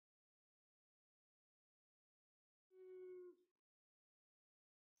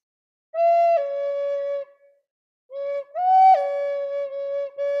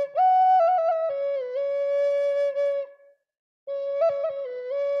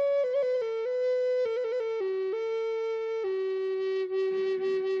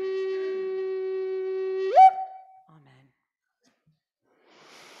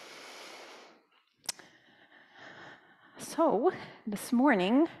So this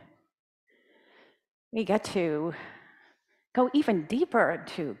morning, we get to go even deeper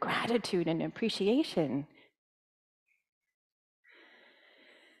into gratitude and appreciation.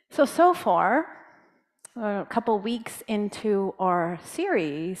 So far, a couple weeks into our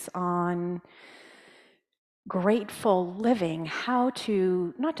series on grateful living, how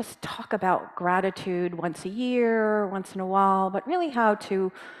to not just talk about gratitude once a year, once in a while, but really how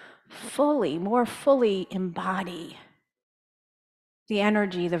to more fully embody the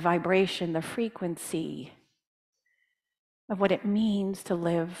energy, the vibration, the frequency of what it means to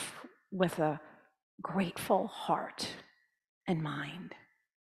live with a grateful heart and mind.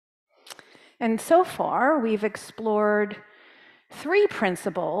 And so far, we've explored 3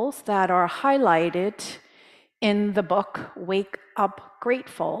 principles that are highlighted in the book Wake Up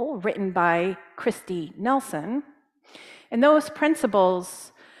Grateful, written by Christy Nelson. And those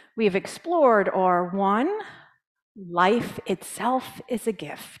principles we've explored are 1, life itself is a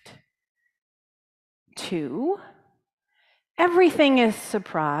gift. 2, everything is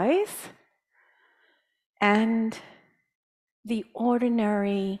surprise. And the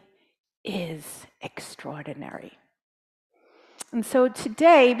ordinary is extraordinary. And so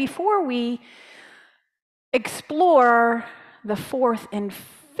today, before we explore the 4th and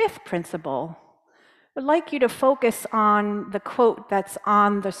 5th principle, I'd like you to focus on the quote that's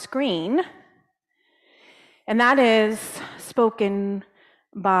on the screen. And that is spoken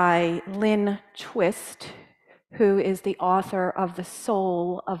by Lynn Twist, who is the author of The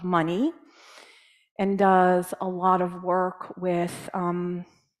Soul of Money and does a lot of work with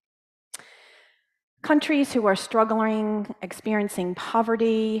countries who are struggling, experiencing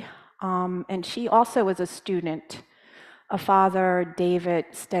poverty, and she also is a student of Father David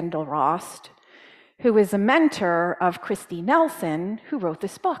Steindl-Rast, who is a mentor of Christy Nelson, who wrote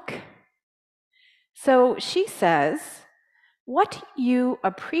this book. So she says, what you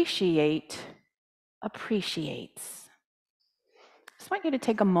appreciate appreciates. I just want you to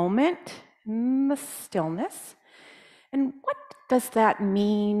take a moment in the stillness. And what does that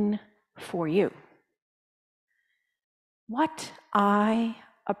mean for you? What I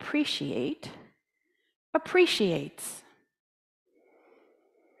appreciate appreciates.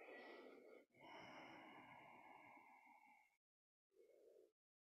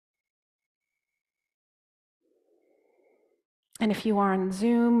 And if you are on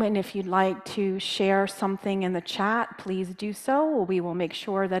Zoom and if you'd like to share something in the chat, please do so. We will make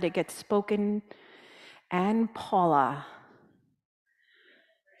sure that it gets spoken. And Paula.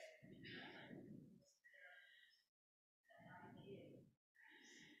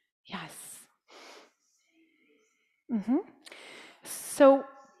 Yes.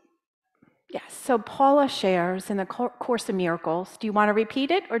 So Paula shares in the Course in Miracles. Do you want to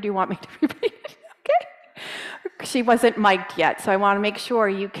repeat it or do you want me to repeat it? Okay. She wasn't mic'd yet, so I want to make sure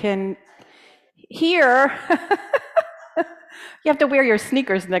you can hear. You have to wear your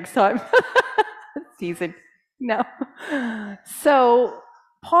sneakers next time. Season. No. So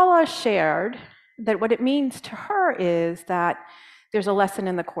Paula shared that what it means to her is that there's a lesson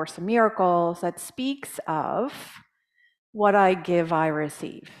in the Course in Miracles that speaks of what I give, I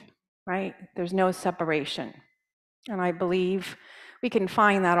receive, right? There's no separation. And I believe we can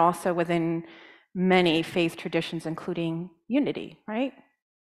find that also within many faith traditions, including unity, right?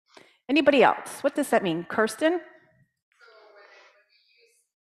 Anybody else? What does that mean? Kirsten?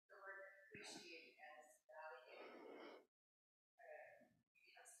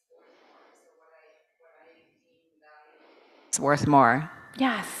 It's worth more.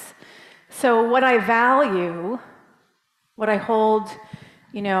 Yes. So what I value, what I hold,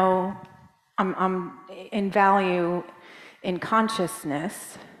 I'm in value in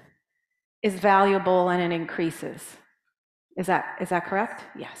consciousness is valuable and it increases. Is that correct?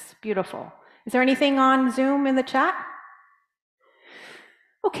 Yes, beautiful. Is there anything on Zoom in the chat?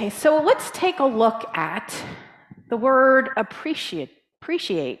 Okay, so let's take a look at the word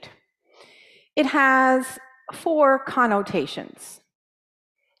appreciate. It has 4 connotations,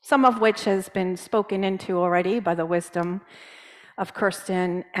 some of which has been spoken into already by the wisdom of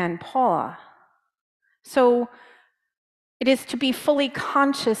Kirsten and Paula. So it is to be fully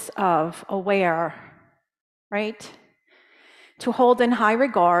conscious of, aware, right? To hold in high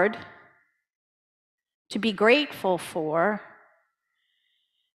regard, to be grateful for,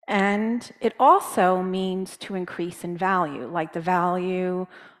 and it also means to increase in value, like the value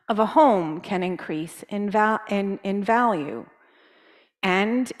of a home can increase in value.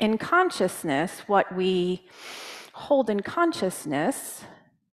 And in consciousness, what we hold in consciousness,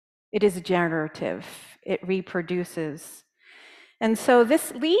 it is generative, it reproduces. And so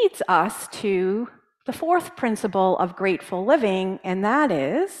this leads us to the fourth principle of grateful living, and that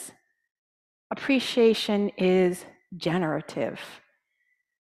is appreciation is generative.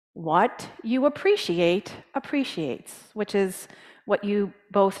 What you appreciate appreciates, which is what you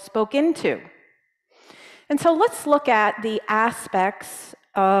both spoke into. And so let's look at the aspects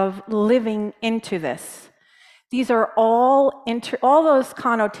of living into this. These are all those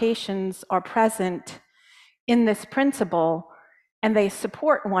connotations are present in this principle, and they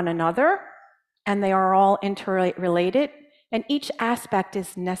support one another, and they are all interrelated, and each aspect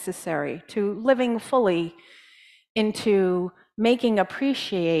is necessary to living fully into making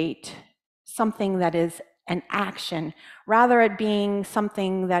appreciate something that is an action. Rather it being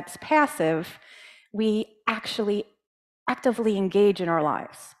something that's passive, we actually actively engage in our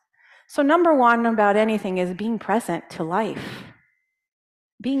lives. So number one about anything is being present to life.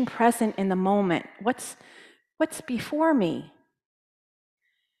 Being present in the moment. What's before me?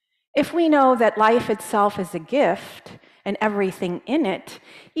 If we know that life itself is a gift and everything in it,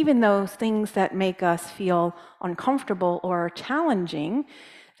 even those things that make us feel uncomfortable or challenging,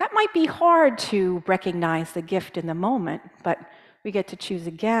 that might be hard to recognize the gift in the moment, but we get to choose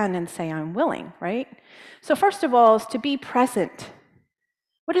again and say, I'm willing, right? So first of all is to be present.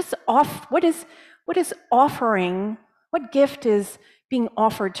 What is offering, what gift is being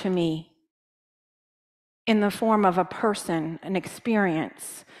offered to me in the form of a person, an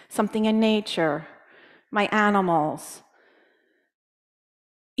experience, something in nature, my animals,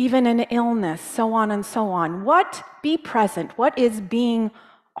 even an illness, so on and so on. Be present, what is being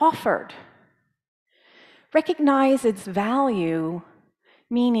offered? Recognize its value,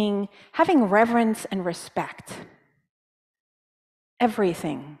 meaning having reverence and respect.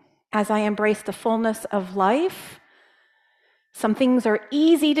 Everything. As I embrace the fullness of life, some things are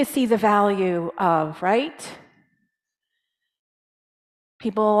easy to see the value of, right?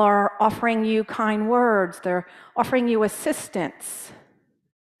 People are offering you kind words, they're offering you assistance.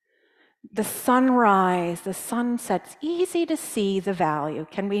 The sunrise, the sunsets, easy to see the value.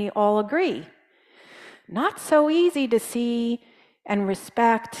 Can we all agree? Not so easy to see and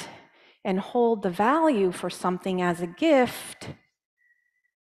respect and hold the value for something as a gift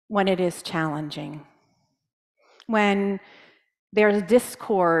when it is challenging. When there's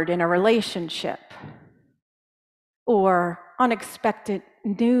discord in a relationship or unexpected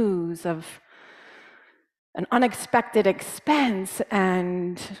news of an unexpected expense,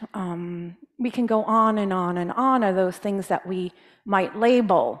 and we can go on and on and on of those things that we might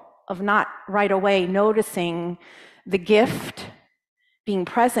label of not right away noticing the gift, being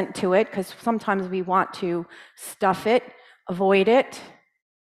present to it, because sometimes we want to stuff it, avoid it,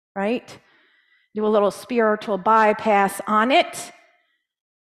 right? Do a little spiritual bypass on it.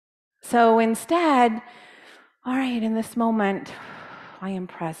 So instead, all right, in this moment, I am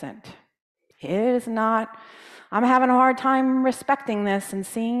present. It is not, I'm having a hard time respecting this and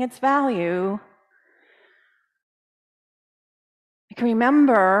seeing its value. I can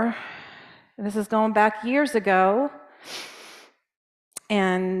remember, this is going back years ago,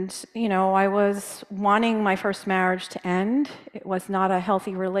 and I was wanting my first marriage to end. It was not a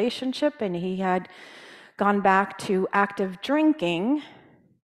healthy relationship, and he had gone back to active drinking.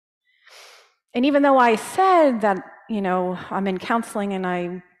 And even though I said that, I'm in counseling and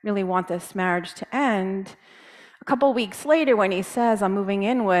I really want this marriage to end, a couple weeks later when he says I'm moving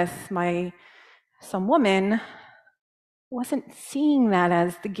in with some woman, I wasn't seeing that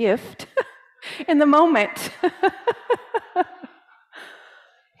as the gift in the moment.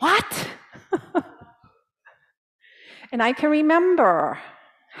 What? And I can remember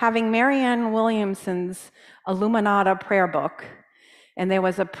having Marianne Williamson's Illuminata prayer book, and there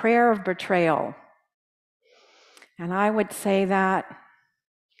was a prayer of betrayal. And I would say that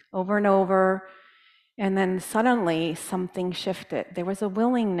over and over, and then suddenly something shifted. There was a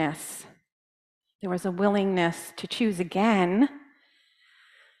willingness. There was a willingness to choose again.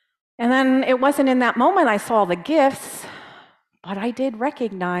 And then it wasn't in that moment I saw the gifts, but I did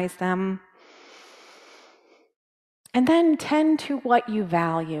recognize them. And then tend to what you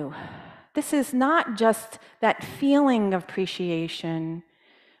value. This is not just that feeling of appreciation,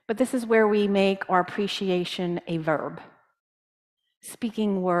 but this is where we make our appreciation a verb.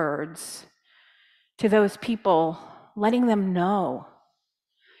 Speaking words to those people, letting them know.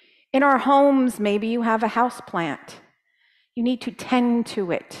 In our homes, maybe you have a house plant. You need to tend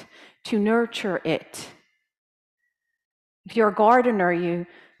to it, to nurture it. If you're a gardener, you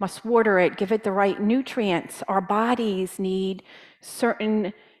must water it, give it the right nutrients. Our bodies need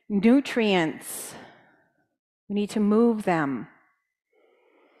certain nutrients. We need to move them.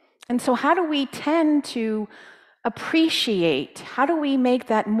 And so how do we tend to Appreciate. How do we make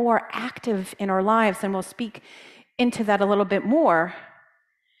that more active in our lives? And we'll speak into that a little bit more.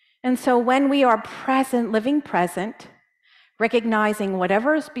 And so when we are present, living present, recognizing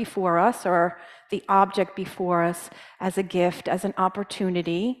whatever is before us or the object before us as a gift, as an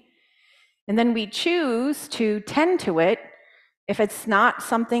opportunity, and then we choose to tend to it. If it's not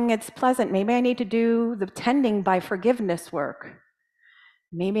something that's pleasant, maybe I need to do the tending by forgiveness work.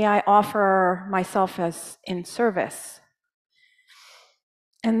 Maybe I offer myself as in service.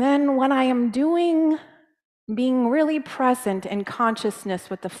 And then when I am being really present in consciousness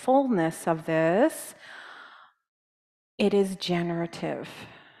with the fullness of this, it is generative.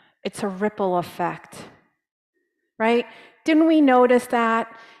 It's a ripple effect, right? Didn't we notice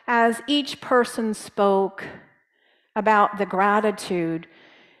that as each person spoke about the gratitude,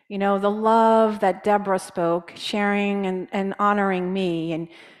 the love that Deborah spoke, sharing and honoring me, and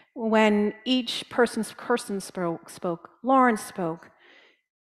when each person spoke, Lauren spoke,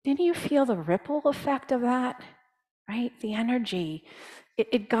 didn't you feel the ripple effect of that, right? The energy,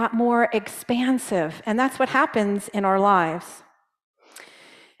 it got more expansive, and that's what happens in our lives.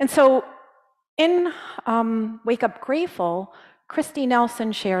 And so in Wake Up Grateful, Christy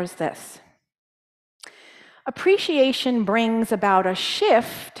Nelson shares this. Appreciation brings about a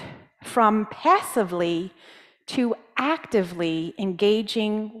shift from passively to actively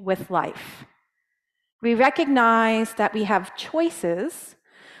engaging with life. We recognize that we have choices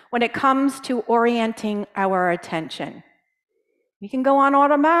when it comes to orienting our attention. We can go on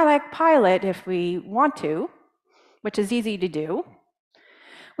automatic pilot if we want to, which is easy to do.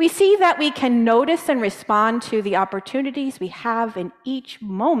 We see that we can notice and respond to the opportunities we have in each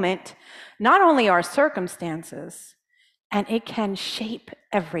moment, not only our circumstances, and it can shape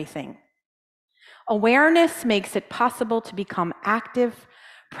everything. Awareness makes it possible to become active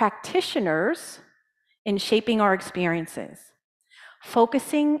practitioners in shaping our experiences,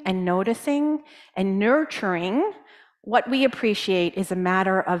 focusing and noticing and nurturing what we appreciate is a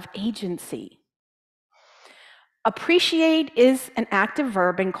matter of agency. Appreciate is an active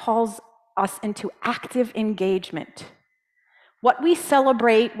verb and calls us into active engagement. What we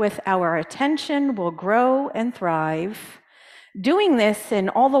celebrate with our attention will grow and thrive. Doing this in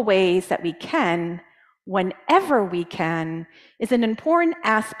all the ways that we can, whenever we can, is an important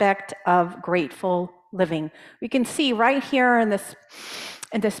aspect of grateful living. We can see right here in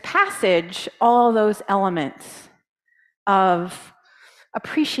this passage all those elements of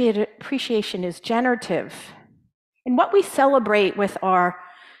appreciation is generative. And what we celebrate with our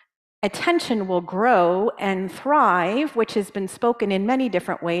attention will grow and thrive, which has been spoken in many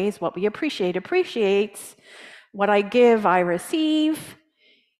different ways. What we appreciate appreciates. What I give, I receive.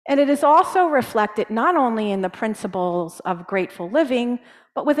 And it is also reflected not only in the principles of grateful living,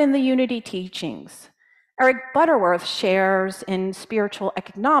 but within the unity teachings. Eric Butterworth shares in Spiritual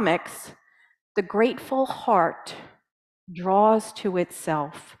Economics, the grateful heart draws to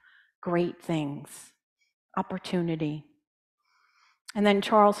itself great things, opportunity. And then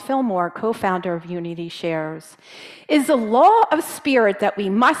Charles Fillmore, co-founder of Unity, shares, is the law of spirit that we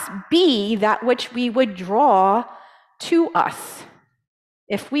must be that which we would draw to us.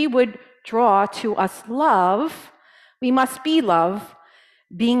 If we would draw to us love, we must be love,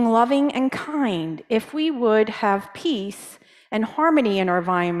 being loving and kind. If we would have peace and harmony in our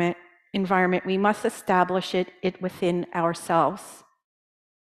environment, we must establish it within ourselves.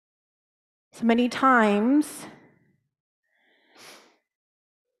 So many times,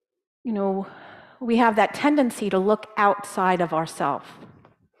 we have that tendency to look outside of ourselves.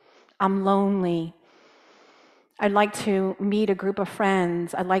 I'm lonely. I'd like to meet a group of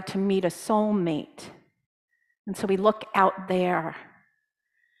friends. I'd like to meet a soulmate. And so we look out there.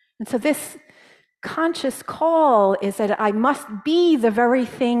 And so this conscious call is that I must be the very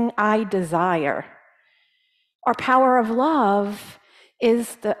thing I desire. Our power of love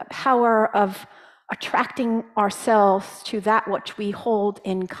is the power of attracting ourselves to that which we hold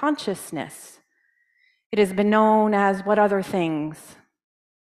in consciousness. It has been known as what other things?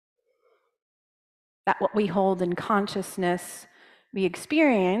 That what we hold in consciousness we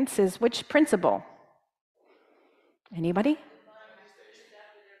experience is which principle? Anybody?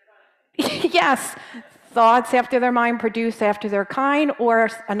 Yes, thoughts after their mind produce after their kind, or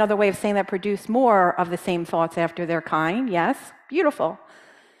another way of saying that, produce more of the same thoughts after their kind. Yes, beautiful.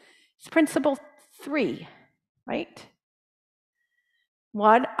 It's principle 3, right?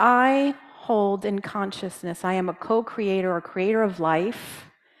 What I hold in consciousness, I am a co-creator or creator of life.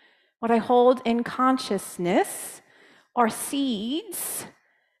 What I hold in consciousness are seeds,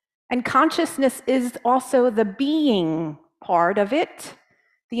 and consciousness is also the being part of it,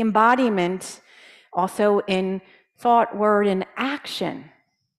 the embodiment also in thought, word, and action.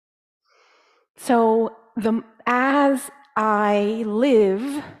 So as I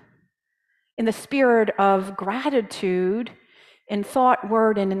live in the spirit of gratitude in thought,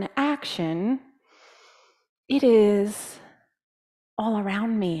 word, and in action, it is all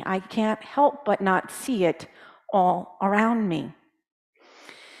around me. I can't help but not see it all around me.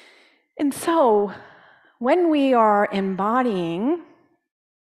 And so when we are embodying,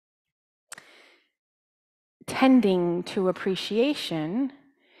 tending to appreciation,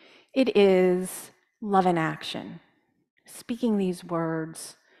 it is love in action. Speaking these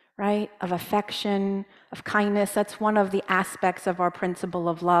words, right, of affection, of kindness, that's one of the aspects of our principle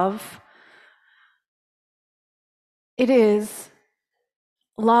of love. It is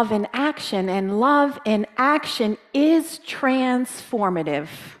love in action, and love in action is transformative.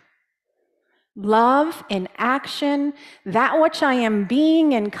 Love in action, that which I am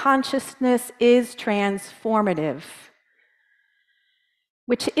being in consciousness is transformative,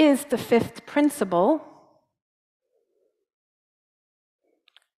 which is the fifth principle,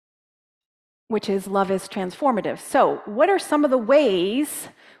 which is love is transformative. So, what are some of the ways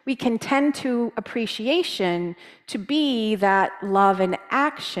we can tend to appreciation to be that love in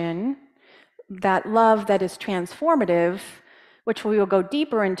action, that love that is transformative, which we will go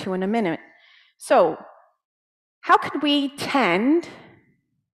deeper into in a minute? So, how could we tend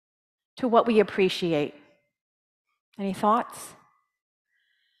to what we appreciate? Any thoughts?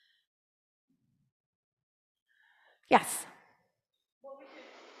 Yes. Well, we could,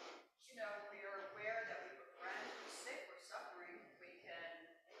 we are aware that we have a friend who's sick or suffering. We can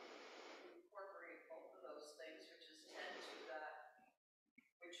incorporate both of those things, which is tend to that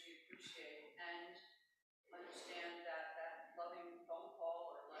which we appreciate, and understand that that loving phone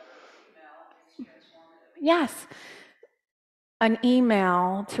call or letter or email is transformative. Yes. An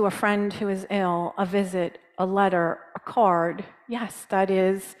email to a friend who is ill, a visit, a letter, a card. Yes, that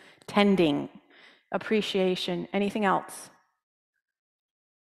is tending, appreciation. Anything else?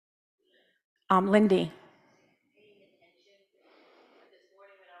 Lindy. Paying attention. This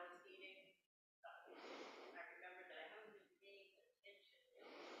morning when I was eating, I remembered that I haven't been paying attention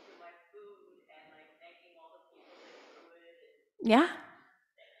to my food and like thanking all the people that grew it Yeah.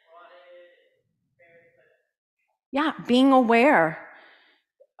 and brought it. Very good. Yeah, being aware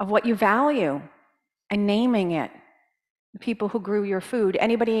of what you value and naming it. The people who grew your food.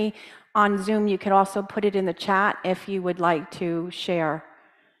 Anybody on Zoom, you could also put it in the chat if you would like to share.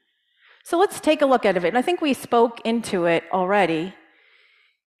 So let's take a look at it. And I think we spoke into it already.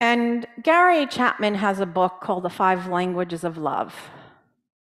 And Gary Chapman has a book called The 5 Languages of Love.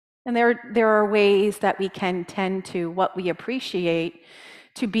 And there are ways that we can tend to what we appreciate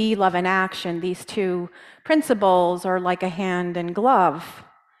to be love in action. These two principles are like a hand and glove.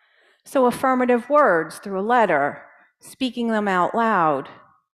 So affirmative words through a letter, speaking them out loud,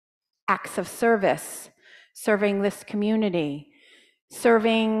 acts of service, serving this community,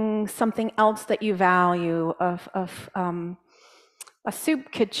 serving something else that you value, of a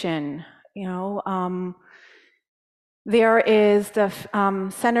soup kitchen, there is the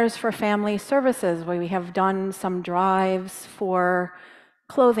Centers for Family Services, where we have done some drives for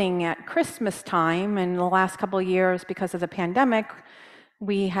clothing at Christmas time. And in the last couple of years, because of the pandemic,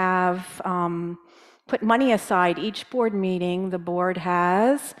 we have put money aside. Each board meeting, the board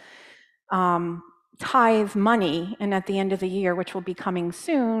has tithe money, and at the end of the year, which will be coming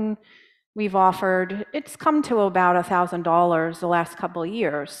soon, we've offered, it's come to about $1,000 the last couple of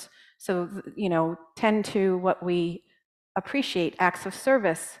years. So, tend to what we appreciate, acts of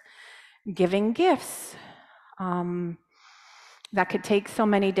service, giving gifts. That could take so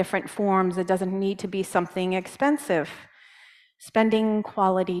many different forms. It doesn't need to be something expensive. Spending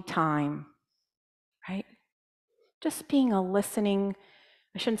quality time, right? Just being a listening,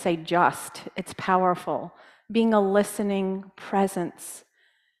 I shouldn't say just, it's powerful. Being a listening presence.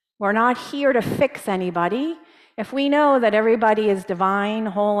 We're not here to fix anybody. If we know that everybody is divine,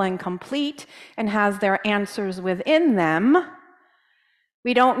 whole, and complete and has their answers within them,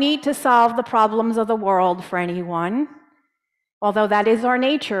 we don't need to solve the problems of the world for anyone. Although that is our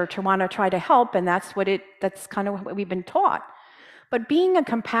nature to want to try to help, and that's kind of what we've been taught. But being a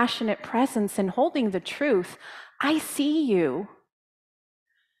compassionate presence and holding the truth, I see you.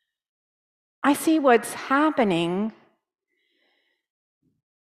 I see what's happening,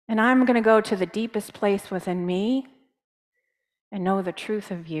 and I'm going to go to the deepest place within me and know the truth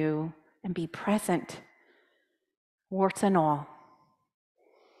of you and be present, warts and all.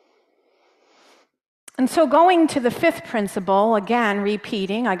 And so going to the fifth principle, again,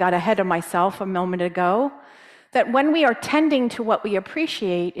 repeating, I got ahead of myself a moment ago, that when we are tending to what we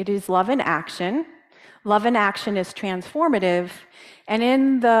appreciate, it is love in action. Love in action is transformative. And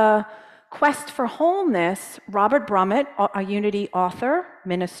in the quest for wholeness, Robert Brummett, a Unity author,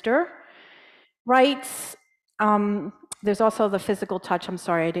 minister, writes, there's also the physical touch, I'm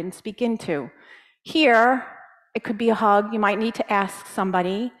sorry, I didn't speak into. Here, it could be a hug, you might need to ask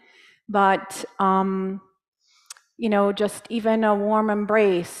somebody, but just even a warm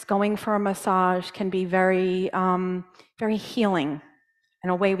embrace, going for a massage can be very, very healing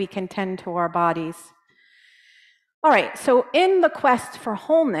and a way we can tend to our bodies. All right, so in the quest for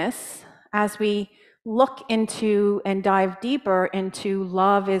wholeness, as we look into and dive deeper into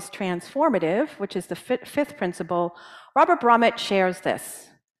love is transformative, which is the fifth principle, Robert Brummett shares this.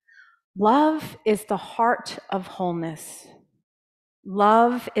 Love is the heart of wholeness.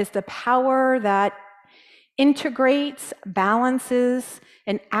 Love is the power that integrates, balances,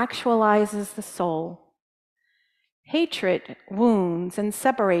 and actualizes the soul. Hatred wounds and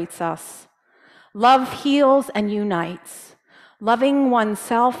separates us. Love heals and unites. Loving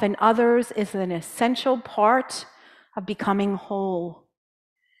oneself and others is an essential part of becoming whole.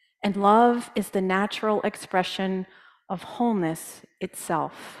 And love is the natural expression of wholeness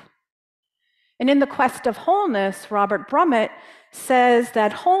itself. And in the quest of wholeness, Robert Brummett says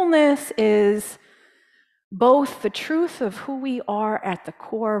that wholeness is both the truth of who we are at the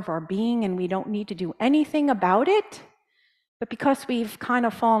core of our being, and we don't need to do anything about it, but because we've kind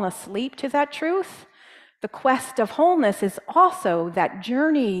of fallen asleep to that truth, the quest of wholeness is also that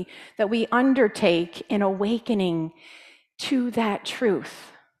journey that we undertake in awakening to that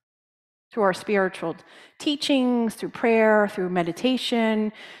truth through our spiritual teachings, through prayer, through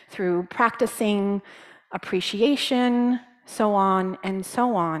meditation, through practicing appreciation, so on and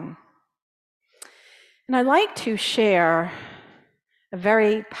so on. And I'd like to share a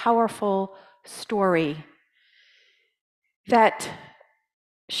very powerful story that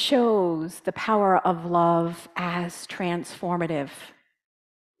shows the power of love as transformative.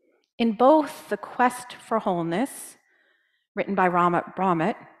 In both The Quest for Wholeness, written by Robert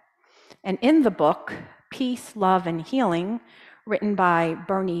Brummett, and in the book, Peace, Love, and Healing, written by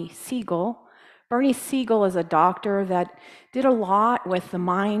Bernie Siegel. Bernie Siegel is a doctor that did a lot with the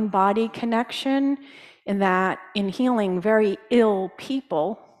mind-body connection in healing very ill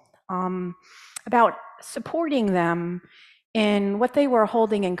people, about supporting them in what they were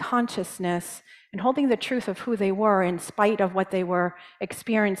holding in consciousness and holding the truth of who they were in spite of what they were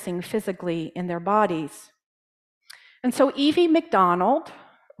experiencing physically in their bodies. And so Evie McDonald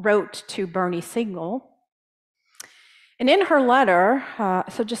wrote to Bernie Siegel, and in her letter,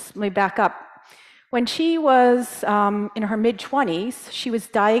 so just let me back up, when she was in her mid-20s, she was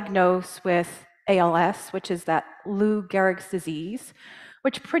diagnosed with ALS, which is that Lou Gehrig's disease,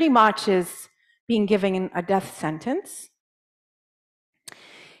 which pretty much is being given a death sentence.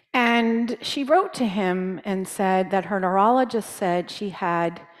 And she wrote to him and said that her neurologist said she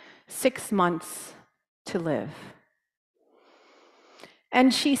had 6 months to live.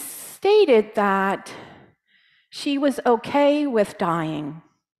 And she stated that she was okay with dying,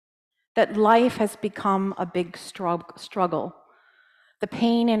 that life has become a big struggle. The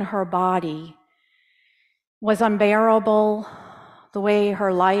pain in her body was unbearable. The way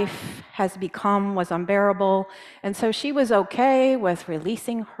her life has become was unbearable. And so she was okay with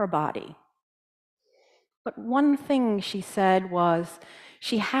releasing her body. But one thing she said was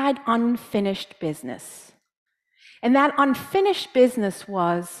she had unfinished business. And that unfinished business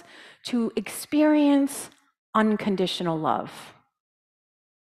was to experience unconditional love.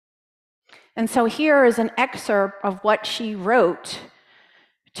 And so here is an excerpt of what she wrote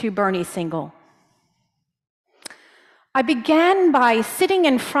to Bernie Siegel. I began by sitting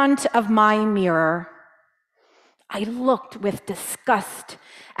in front of my mirror. I looked with disgust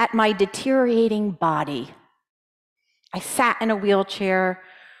at my deteriorating body. I sat in a wheelchair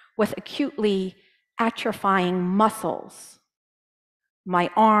with acutely atrophying muscles. My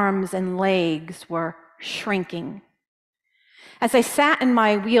arms and legs were shrinking. As I sat in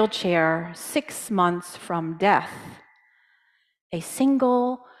my wheelchair 6 months from death, a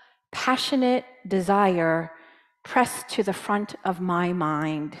single passionate desire pressed to the front of my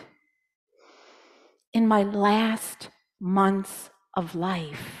mind. In my last months of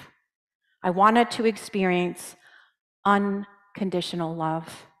life, I wanted to experience unconditional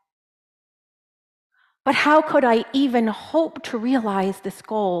love. But how could I even hope to realize this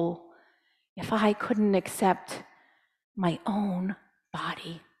goal if I couldn't accept my own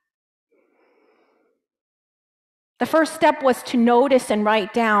body? The first step was to notice and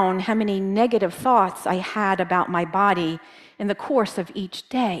write down how many negative thoughts I had about my body in the course of each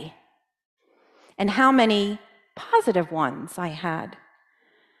day, and how many positive ones I had.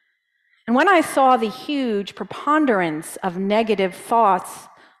 And when I saw the huge preponderance of negative thoughts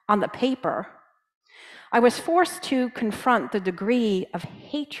on the paper, I was forced to confront the degree of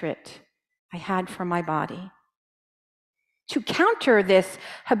hatred I had for my body. To counter this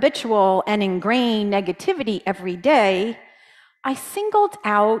habitual and ingrained negativity every day, I singled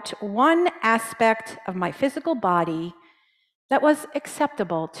out one aspect of my physical body that was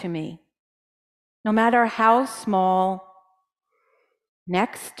acceptable to me, no matter how small.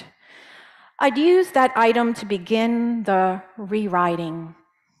 Next, I'd use that item to begin the rewriting.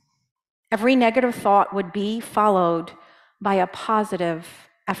 Every negative thought would be followed by a positive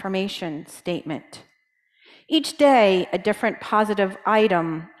affirmation statement. Each day, a different positive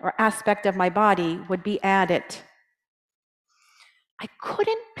item or aspect of my body would be added. I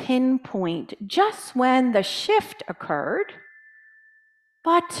couldn't pinpoint just when the shift occurred,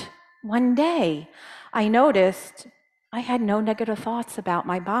 but one day I noticed I had no negative thoughts about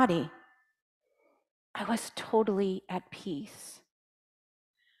my body. I was totally at peace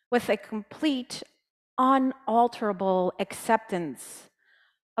with a complete, unalterable acceptance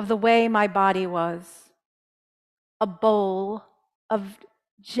of the way my body was, a bowl of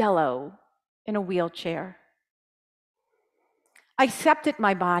jello in a wheelchair. I accepted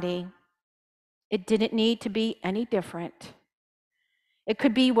my body. It didn't need to be any different. It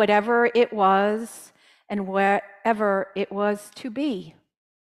could be whatever it was and wherever it was to be.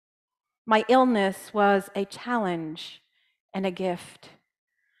 My illness was a challenge and a gift.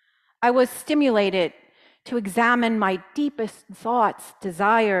 I was stimulated to examine my deepest thoughts,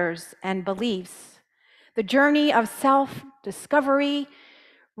 desires, and beliefs. The journey of self-discovery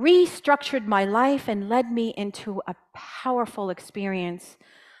restructured my life and led me into a powerful experience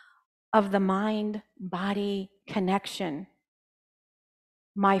of the mind-body connection.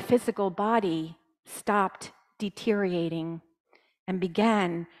 My physical body stopped deteriorating and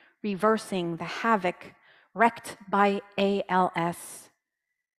began reversing the havoc wreaked by ALS.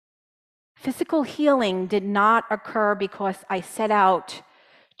 Physical healing did not occur because I set out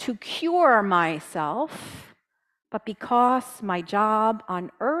to cure myself, but because my job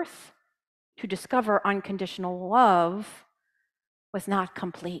on earth to discover unconditional love was not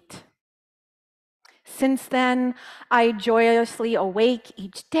complete. Since then, I joyously awake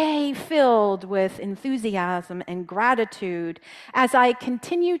each day filled with enthusiasm and gratitude as I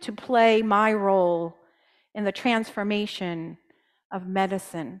continue to play my role in the transformation of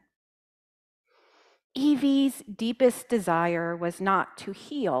medicine. Evie's deepest desire was not to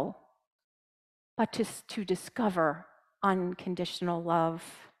heal, but to discover unconditional love.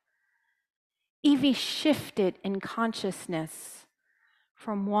 Evie shifted in consciousness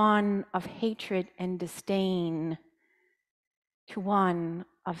from one of hatred and disdain to one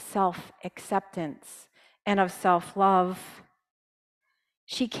of self-acceptance and of self-love.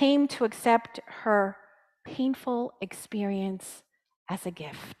 She came to accept her painful experience as a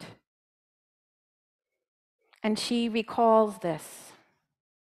gift. And she recalls this.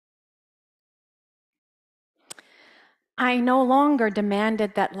 I no longer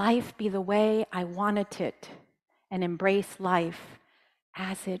demanded that life be the way I wanted it and embrace life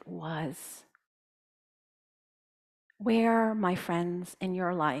as it was. Where, my friends, in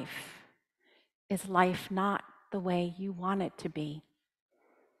your life is life not the way you want it to be?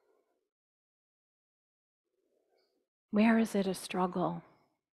 Where is it a struggle?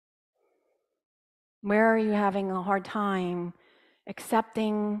 Where are you having a hard time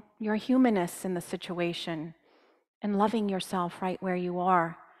accepting your humanness in the situation and loving yourself right where you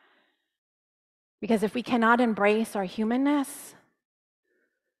are? Because if we cannot embrace our humanness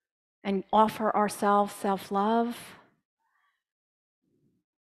and offer ourselves self-love,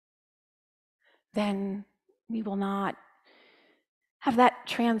 then we will not have that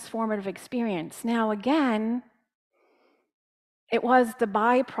transformative experience. Now, again, it was the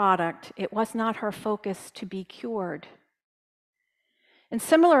byproduct. It was not her focus to be cured. And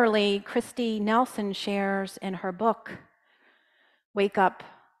similarly, Christy Nelson shares in her book, Wake Up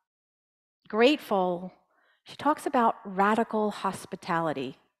Grateful, she talks about radical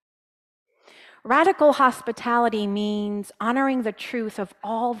hospitality. Radical hospitality means honoring the truth of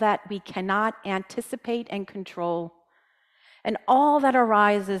all that we cannot anticipate and control, and all that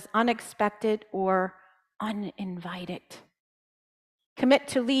arises unexpected or uninvited. Commit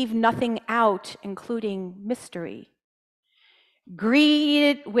to leave nothing out, including mystery. Greet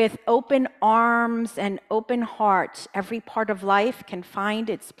it with open arms and open hearts. Every part of life can find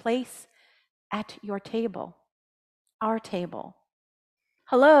its place at your table, our table.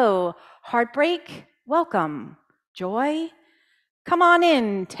 Hello, heartbreak, welcome. Joy, come on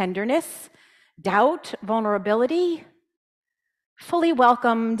in. Tenderness, doubt, vulnerability. Fully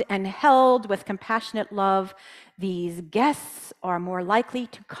welcomed and held with compassionate love, these guests are more likely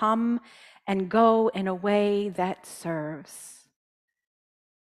to come and go in a way that serves.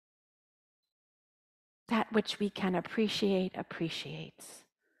 That which we can appreciate appreciates.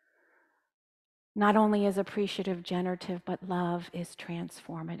 Not only is appreciative generative, but love is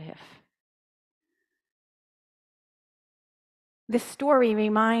transformative. This story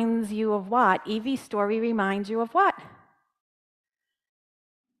reminds you of what? Evie's story reminds you of what?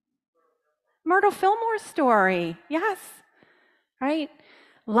 Myrtle Fillmore's story, yes, right?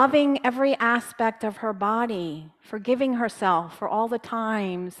 Loving every aspect of her body, forgiving herself for all the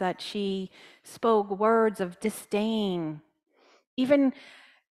times that she spoke words of disdain, even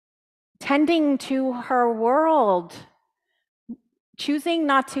tending to her world, choosing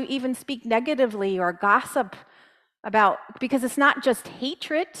not to even speak negatively or gossip about, because it's not just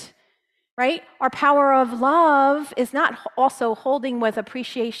hatred, right? Our power of love is not also holding with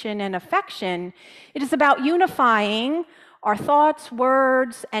appreciation and affection. It is about unifying our thoughts,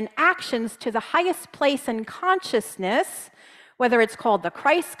 words, and actions to the highest place in consciousness, whether it's called the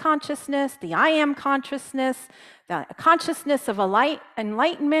Christ consciousness, the I am consciousness, the consciousness of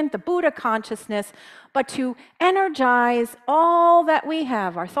enlightenment, the Buddha consciousness, but to energize all that we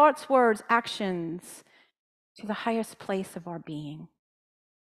have, our thoughts, words, actions, to the highest place of our being.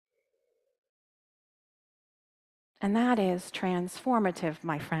 And that is transformative,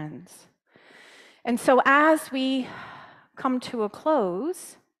 my friends. And so as we come to a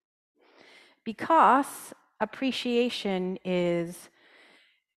close, because appreciation is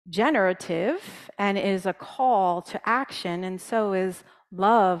generative and is a call to action, and so is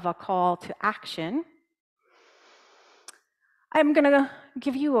love a call to action, I'm going to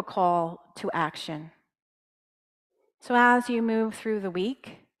give you a call to action. So as you move through the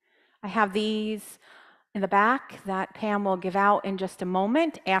week, I have these in the back that Pam will give out in just a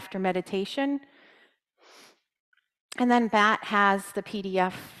moment after meditation. And then Bat has the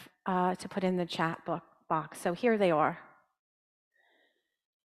PDF to put in the chat box. So here they are.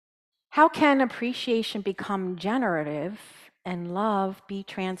 How can appreciation become generative and love be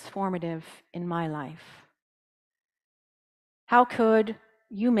transformative in my life? How could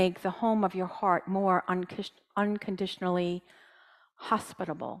you make the home of your heart more unconditionally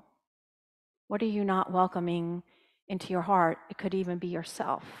hospitable? What are you not welcoming into your heart? It could even be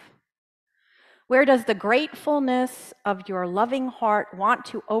yourself. Where does the gratefulness of your loving heart want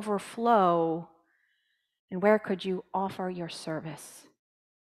to overflow? And where could you offer your service?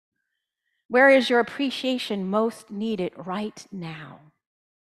 Where is your appreciation most needed right now?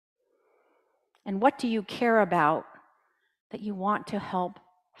 And what do you care about that you want to help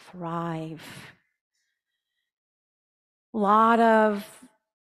thrive? A lot of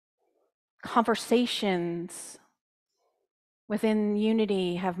conversations within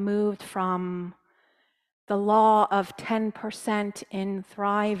Unity have moved from the law of 10% in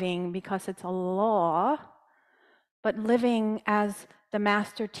thriving because it's a law, but living as the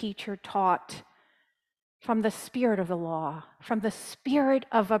master teacher taught from the spirit of the law, from the spirit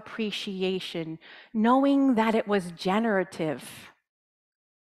of appreciation, knowing that it was generative,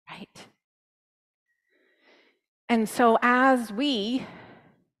 right? And so as we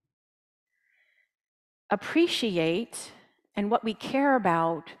appreciate and what we care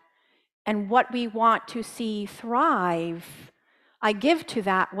about and what we want to see thrive, I give to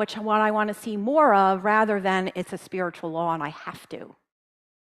that what I want to see more of rather than it's a spiritual law and I have to.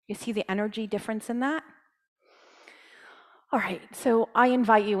 You see the energy difference in that? All right, so I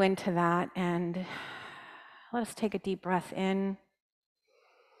invite you into that and let us take a deep breath in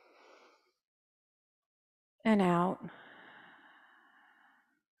and out.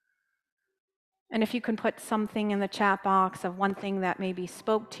 And if you can put something in the chat box of one thing that maybe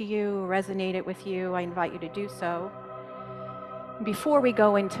spoke to you, resonated with you, I invite you to do so. Before we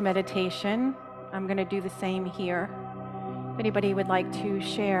go into meditation, I'm going to do the same here. If anybody would like to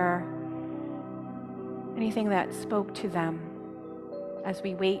share anything that spoke to them as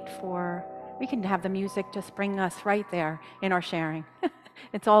we wait for, we can have the music just bring us right there in our sharing.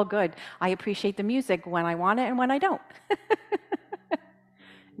 It's all good. I appreciate the music when I want it and when I don't.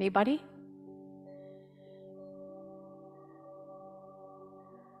 Anybody?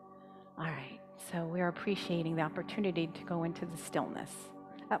 All right, so we're appreciating the opportunity to go into the stillness.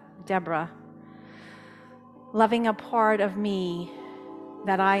 Oh, Deborah, loving a part of me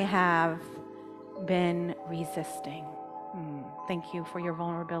that I have been resisting. Thank you for your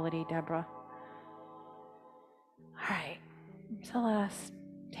vulnerability, Deborah. All right, so let us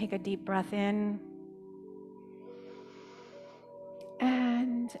take a deep breath in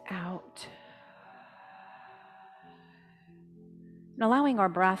and out. And allowing our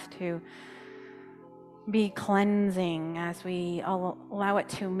breath to be cleansing as we allow it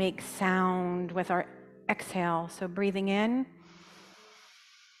to make sound with our exhale. So breathing in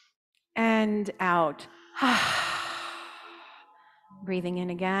and out. Breathing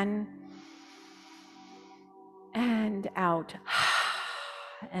in again and out.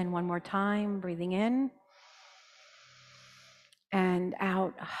 And one more time, breathing in and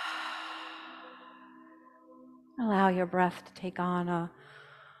out. Allow your breath to take on a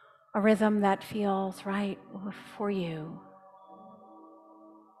rhythm that feels right for you.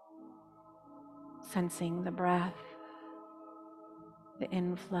 Sensing the breath, the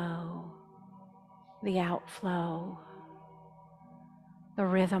inflow, the outflow, the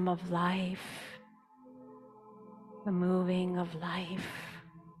rhythm of life, the moving of life,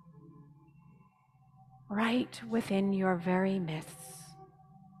 right within your very midst.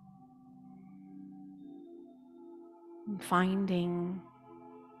 Finding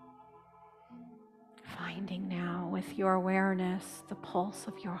now with your awareness the pulse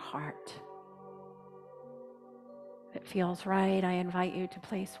of your heart. If it feels right, I invite you to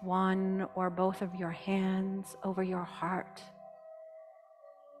place one or both of your hands over your heart.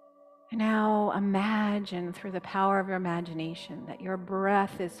 And now imagine through the power of your imagination that your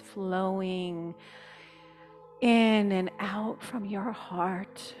breath is flowing in and out from your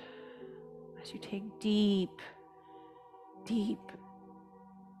heart as you take deep,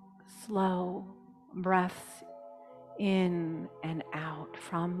 slow breaths in and out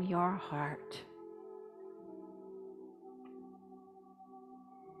from your heart.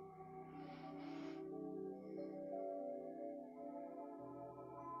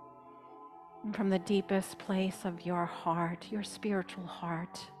 And from the deepest place of your heart, your spiritual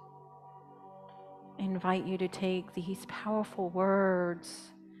heart, I invite you to take these powerful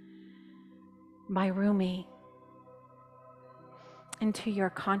words by Rumi into your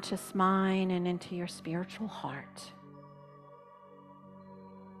conscious mind and into your spiritual heart.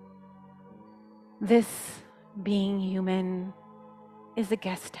 This being human is a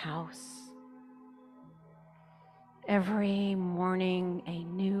guest house. Every morning, a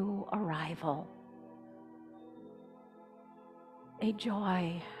new arrival, a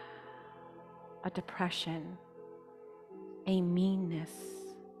joy, a depression, a meanness,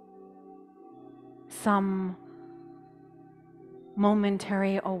 some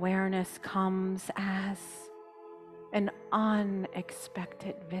momentary awareness comes as an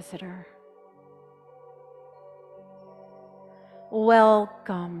unexpected visitor.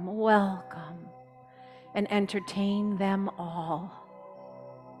 Welcome, welcome, and entertain them all.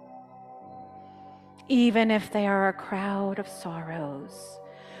 Even if they are a crowd of sorrows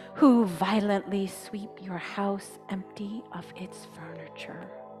who violently sweep your house empty of its furniture.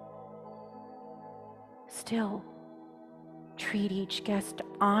 Still, treat each guest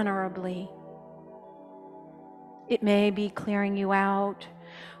honorably. It may be clearing you out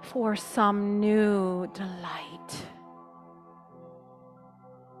for some new delight.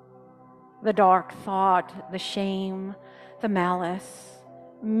 The dark thought, the shame, the malice,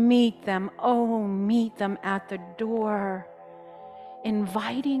 meet them at the door,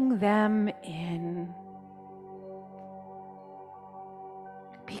 inviting them in.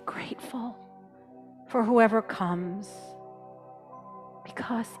 Be grateful for whoever comes,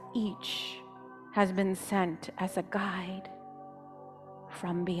 because each has been sent as a guide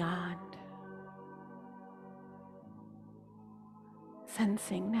from beyond.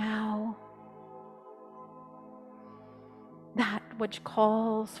 Sensing now that which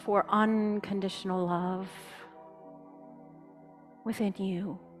calls for unconditional love within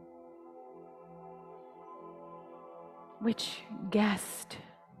you. Which guest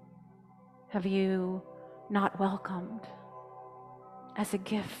have you not welcomed as a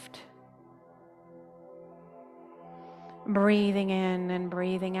gift? Breathing in and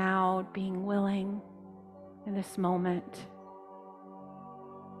breathing out, being willing in this moment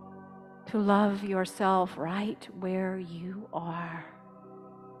to love yourself right where you are.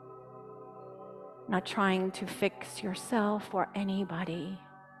 Not trying to fix yourself or anybody,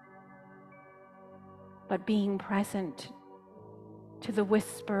 but being present to the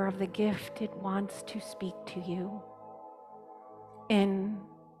whisper of the gift it wants to speak to you in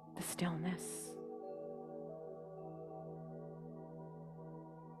the stillness.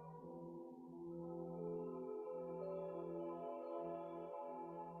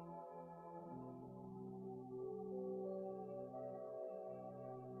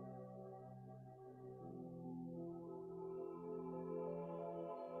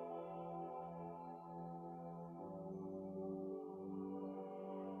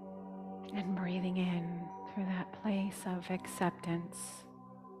 And breathing in through that place of acceptance.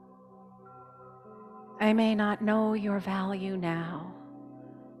 I may not know your value now,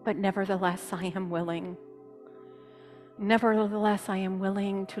 but nevertheless I am willing. Nevertheless, I am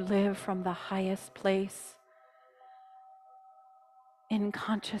willing to live from the highest place in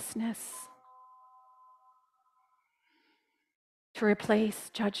consciousness, to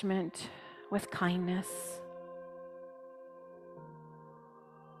replace judgment with kindness,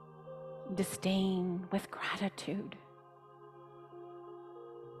 disdain with gratitude,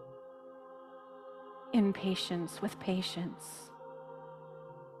 impatience with patience.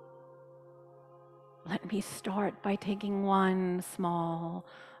 Let me start by taking one small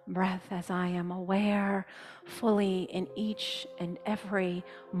breath as I am aware fully in each and every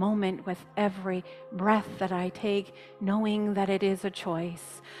moment with every breath that I take, knowing that it is a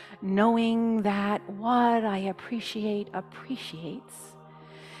choice, knowing that what I appreciate appreciates,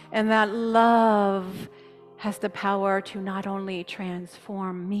 and that love has the power to not only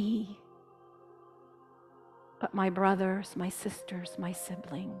transform me, but my brothers, my sisters, my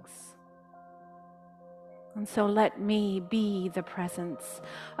siblings. And so let me be the presence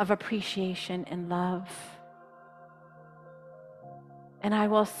of appreciation and love. And I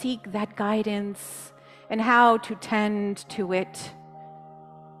will seek that guidance and how to tend to it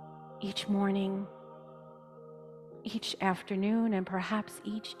each morning, each afternoon, and perhaps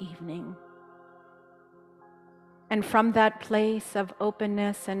each evening. And from that place of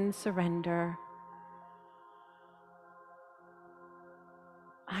openness and surrender,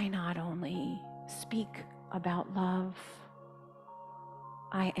 I not only speak about love,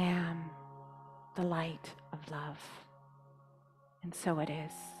 I am the light of love. And so it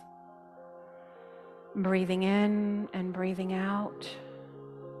is. Breathing in and breathing out.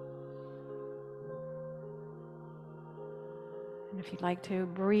 And if you'd like to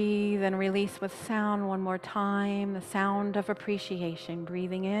breathe and release with sound one more time, the sound of appreciation.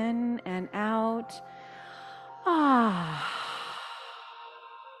 Breathing in and out. Ah.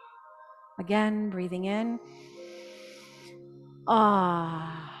 Again, breathing in.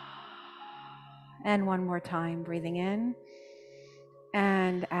 Ah. And one more time, breathing in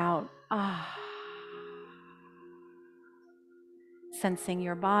and out. Ah. Sensing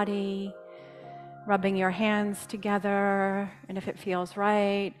your body, rubbing your hands together, and if it feels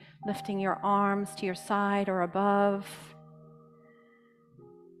right, lifting your arms to your side or above.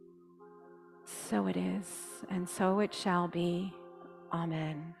 So it is, and so it shall be.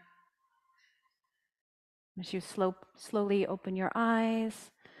 Amen. As you slowly open your eyes,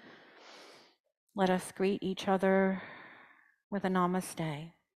 let us greet each other with a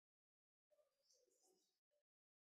namaste.